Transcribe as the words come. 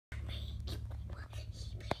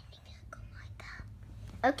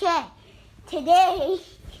Okay, today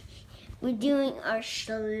we're doing our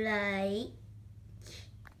Schleich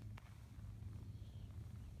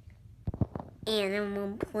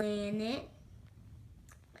Animal Planet,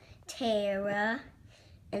 Terra,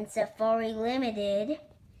 and Safari Limited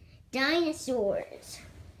Dinosaurs.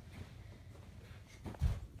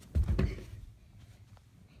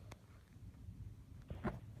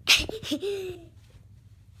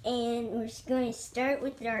 And we're just going to start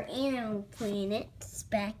with our Animal Planets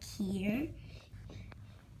back here.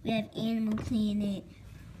 We have Animal Planet.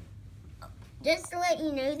 Just to let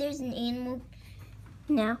you know, there's an animal.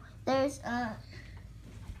 Now, there's a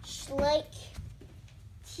Schleich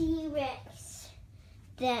T-Rex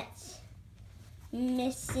that's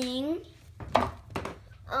missing.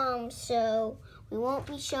 So we won't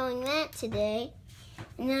be showing that today.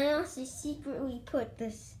 And I also secretly put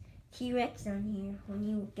this T-Rex on here when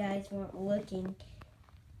you guys weren't looking.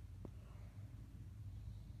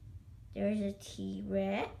 There's a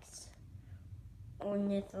T-Rex,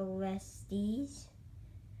 Ornitholestes,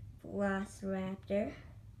 Velociraptor,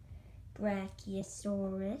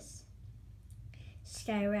 Brachiosaurus,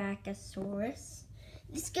 Styracosaurus.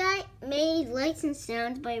 This guy made lights and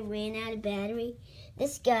sounds but ran out of battery.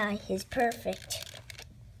 This guy is perfect.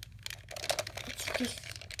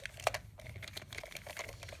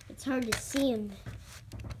 It's hard to see him.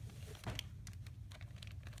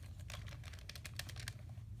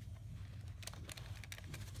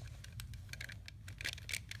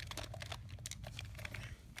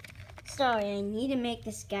 Sorry, I need to make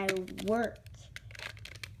this guy work.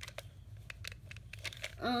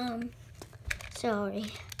 Sorry.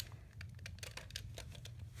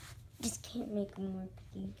 Just can't make him work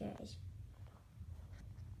with you guys.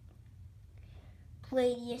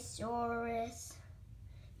 Plateosaurus,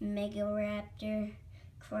 Megaraptor,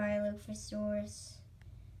 Cryolophosaurus,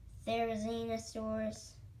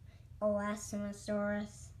 Therizinosaurus,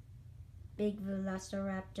 Elasmosaurus, Big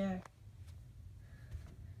Velociraptor.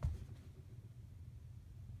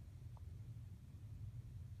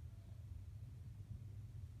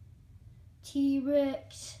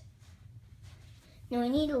 T-Rex. Now I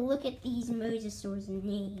need to look at these mosasaurs'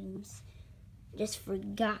 names. Just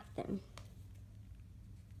forgot them.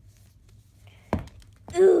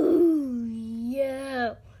 Ooh,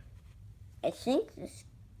 yeah. I think this.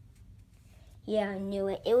 Yeah, I knew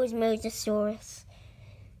it. It was Mosasaurus.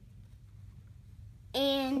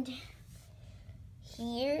 And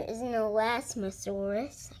here is an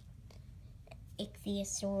Elasmosaurus,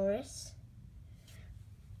 Ichthyosaurus,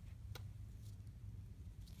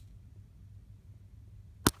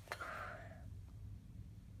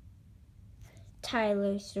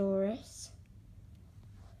 Tylosaurus,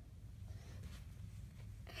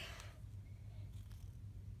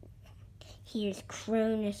 here's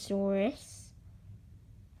Kronosaurus,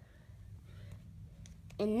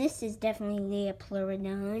 and this is definitely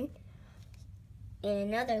Leopleurodon,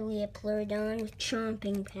 and another Leopleurodon with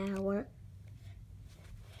chomping power.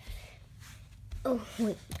 Oh,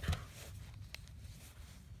 wait.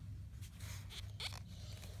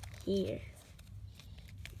 Here.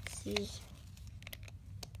 See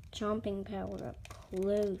chomping power up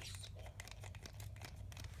close.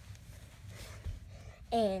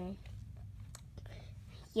 And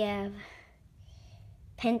you have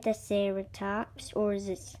Pentaceratops, or is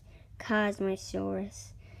it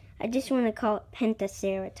Cosmosaurus? I just want to call it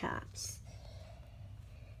Pentaceratops.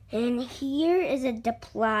 And here is a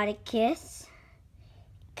Diplodocus.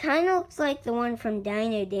 Kind of looks like the one from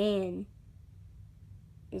Dino Dan.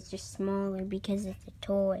 It's just smaller because it's a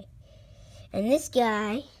toy. And this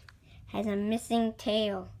guy has a missing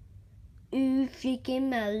tail. Ooh, shaking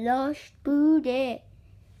my lost booty.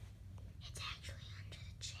 It's actually under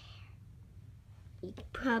the chair. You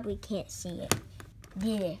probably can't see it.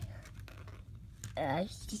 Yeah.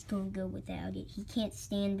 He's just gonna go without it. He can't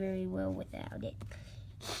stand very well without it.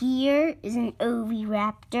 Here is an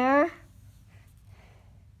Oviraptor.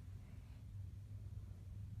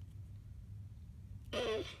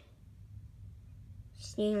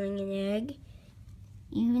 Stealing an egg,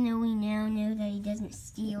 even though we now know that he doesn't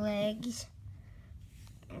steal eggs.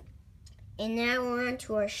 And now we're on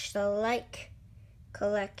to our Schleich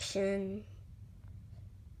collection.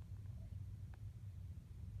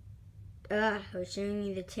 I was showing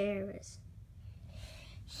you the Terras.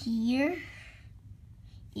 Here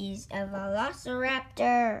is a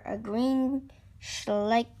Velociraptor, a green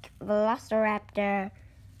Schleich Velociraptor.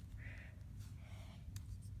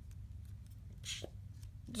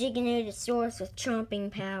 Giganotosaurus with chomping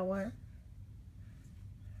power.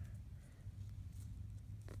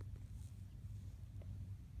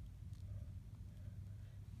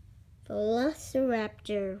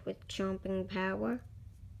 Velociraptor with chomping power.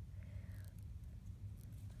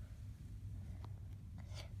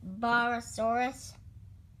 Barosaurus.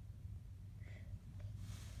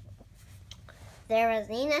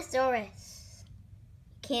 Dinosaurs.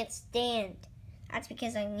 Can't stand. That's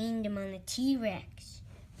because I leaned him on the T-Rex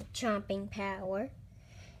with chomping power.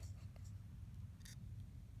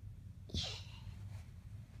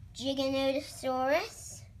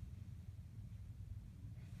 Giganotosaurus.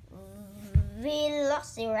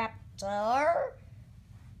 Velociraptor.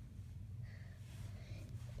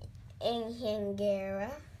 And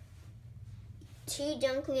Hangara. 2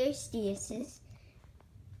 Dunkleosteus.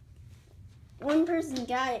 One person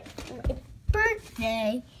got it for my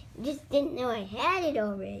birthday. Just didn't know I had it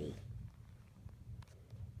already.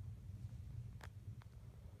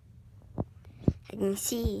 I can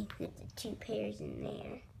see that the 2 pairs in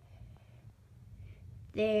there.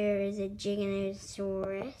 There is a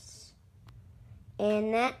Giganotosaurus.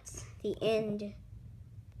 And that's the end.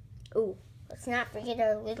 Oh, let's not forget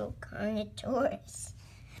our little Carnotaurus.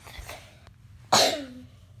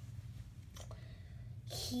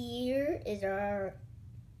 Here is our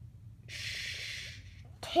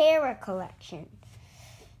Terra collection.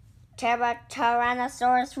 Terra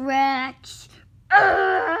Tyrannosaurus Rex.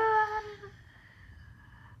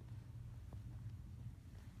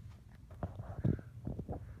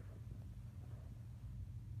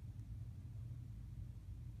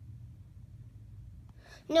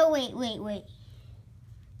 No, wait.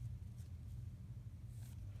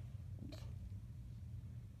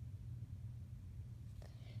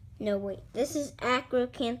 No, wait. This is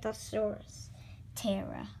Acrocanthosaurus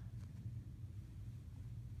Terra.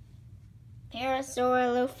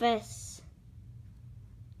 Parasaurolophus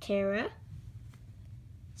Terra.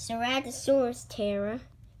 Ceratosaurus Terra.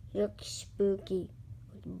 Looks spooky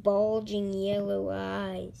with bulging yellow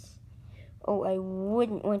eyes. Oh, I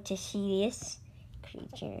wouldn't want to see this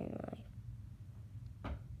creature in life.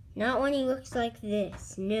 Not when he looks like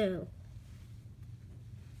this, no.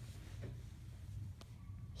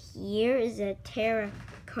 Here is a Terra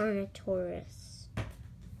Carnotaurus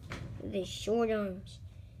with his short arms.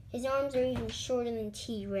 His arms are even shorter than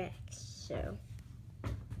T-Rex, so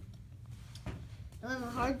I'll have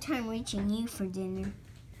a hard time reaching you for dinner.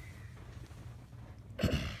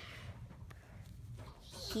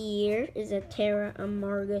 Here is a Terra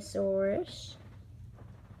Amargasaurus.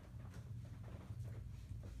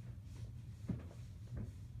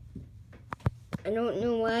 I don't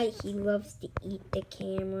know why he loves to eat the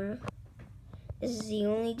camera. This is the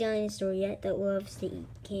only dinosaur yet that loves to eat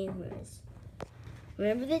cameras.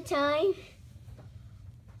 Remember the time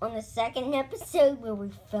on the 2nd episode where we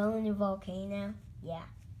fell in a volcano? Yeah,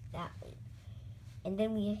 that one. And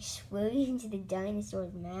then we exploded into the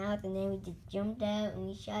dinosaur's mouth, and then we just jumped out and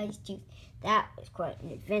we shot his tooth. That was quite an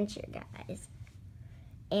adventure, guys.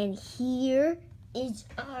 And here is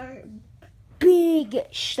our big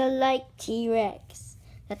Schleich T-Rex.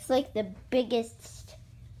 That's like the biggest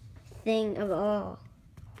thing of all.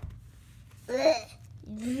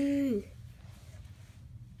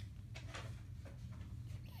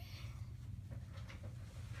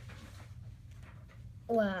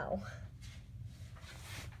 Wow.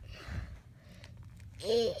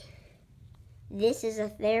 This is a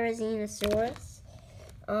Therizinosaurus.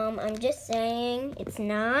 I'm just saying it's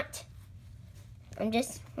not. I'm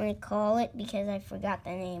just going to call it because I forgot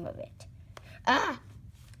the name of it.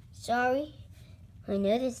 Sorry. I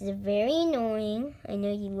know this is very annoying. I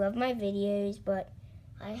know you love my videos, but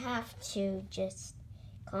I have to just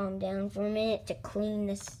calm down for a minute to clean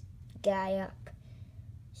this guy up.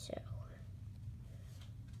 So.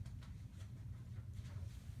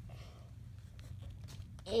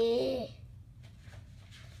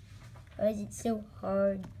 Why is it so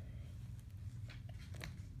hard?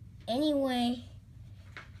 Anyway,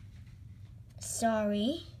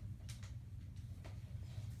 sorry.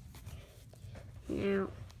 Now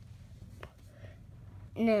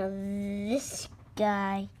this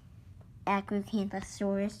guy,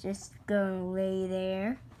 Acrocanthosaurus, just gonna lay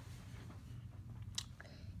there.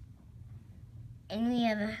 And we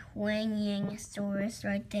have a Huangyangsaurus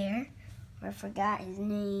right there. I forgot his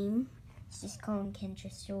name. Let's just call him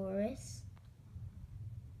Kentrosaurus.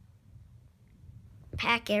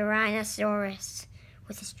 Pachyrhinosaurus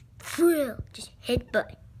with his frill, just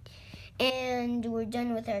headbutt. And we're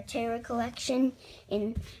done with our Terra collection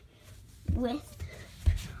and with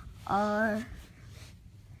our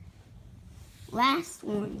last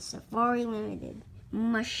one, Safari Limited.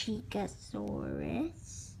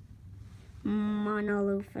 Mashikasaurus,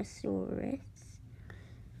 Monolophosaurus.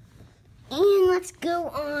 And let's go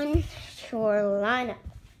on to our lineup.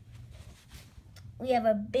 we have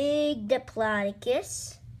a big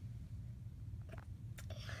Diplodocus.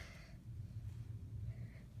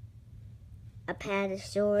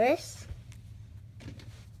 Apatosaurus.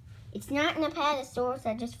 It's not an Apatosaurus,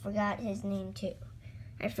 I just forgot his name too.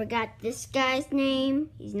 I forgot this guy's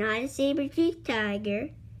name. He's not a saber-toothed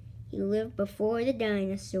tiger. He lived before the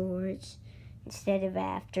dinosaurs instead of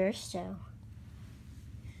after, so.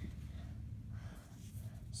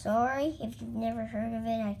 Sorry if you've never heard of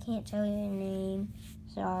it. I can't tell you the name.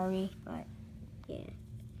 Sorry, but yeah.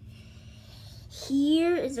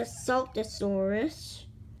 Here is a Saltosaurus.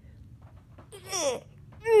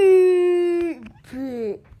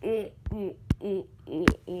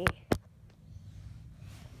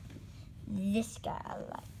 This guy I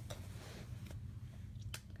like.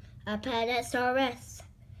 Apatosaurus.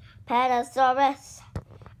 Apatosaurus.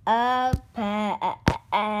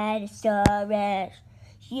 Apatosaurus.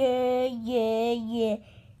 Yeah, yeah, yeah.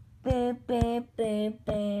 Bam, bam, bam,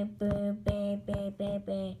 bam, bam, bam, bam, bam,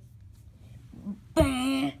 bam.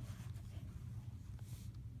 Bam.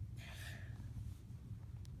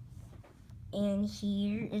 And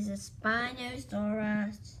here is a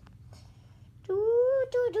Spinosaurus. Do,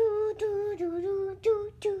 do, do, do, do, do,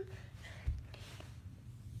 do, do.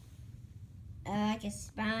 I like a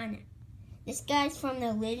spine. This guy's from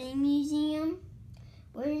the Living Museum.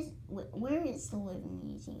 Where is the Living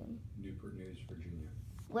Museum? Newport News, Virginia.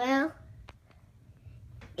 Well,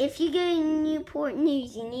 if you go to Newport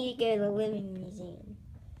News, you need to go to the Living Museum.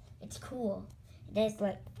 It's cool. It has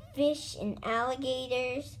like fish and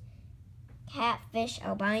alligators, catfish,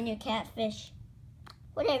 albino catfish,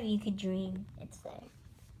 whatever you could dream, it's there.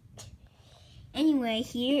 Anyway,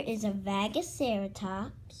 here is a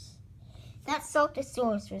Vagoceratops. That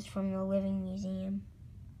Saltosaurus was from the Living Museum.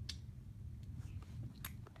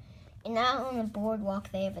 And out on the boardwalk,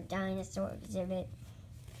 they have a dinosaur exhibit.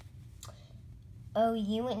 Oh,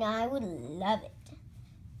 you and I would love it.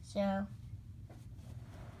 So,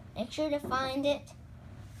 make sure to find it.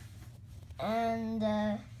 And,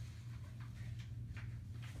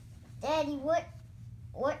 Daddy, what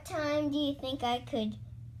time do you think I could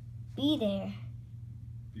be there?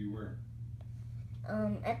 Be where?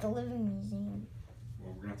 At the Living Museum.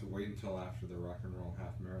 Well, we're going to have to wait until after the Rock and Roll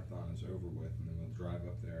Half Marathon is over with, and then we'll drive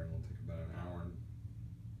up there, and it'll take about an hour and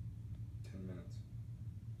 10 minutes.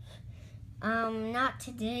 Not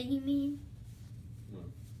today, you mean? No.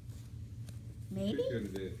 Maybe? You could go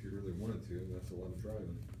today if you really wanted to, that's a lot of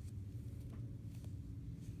driving.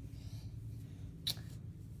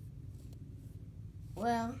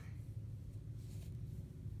 Well,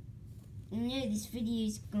 you know this video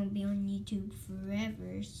is going to be on YouTube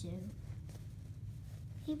forever, so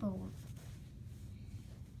people won't.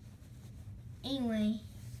 Anyway,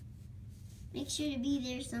 make sure to be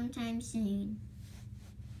there sometime soon.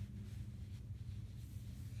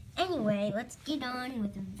 Anyway, let's get on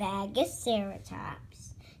with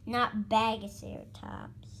Vagoceratops, not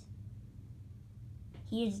Bagoceratops.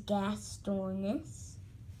 Here's Gastornis.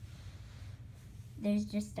 There's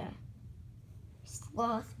just a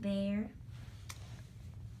sloth bear.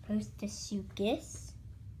 Postosuchus.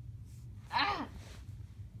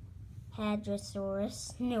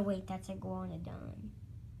 Hadrosaurus. No, wait, that's a Iguanodon.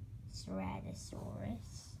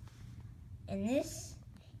 Ceratosaurus. And this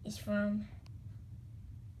is from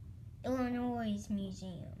Illinois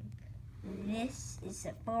Museum. This is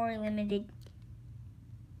Safari Limited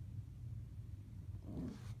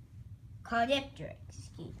Caudipteryx,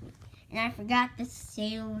 excuse me. And I forgot the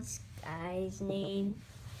sales guy's name.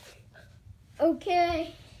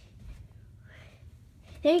 Okay.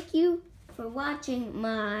 Thank you for watching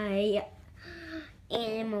my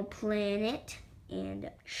Animal Planet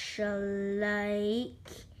and Schleich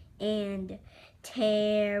and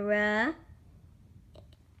Terra.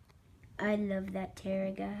 I love that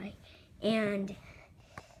Terra guy. And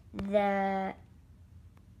the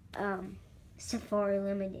Safari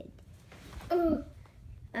Limited. Oh,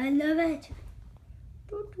 I love it.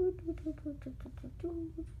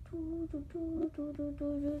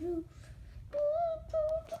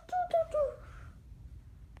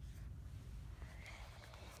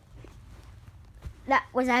 That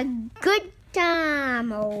was a good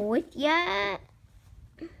time with ya.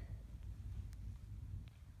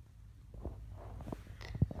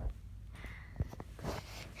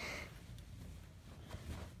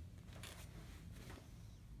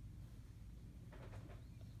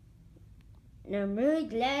 And I'm really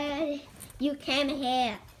glad you came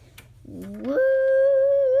here. Woo!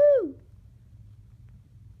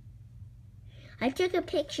 I took a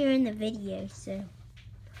picture in the video, so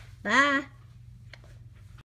bye.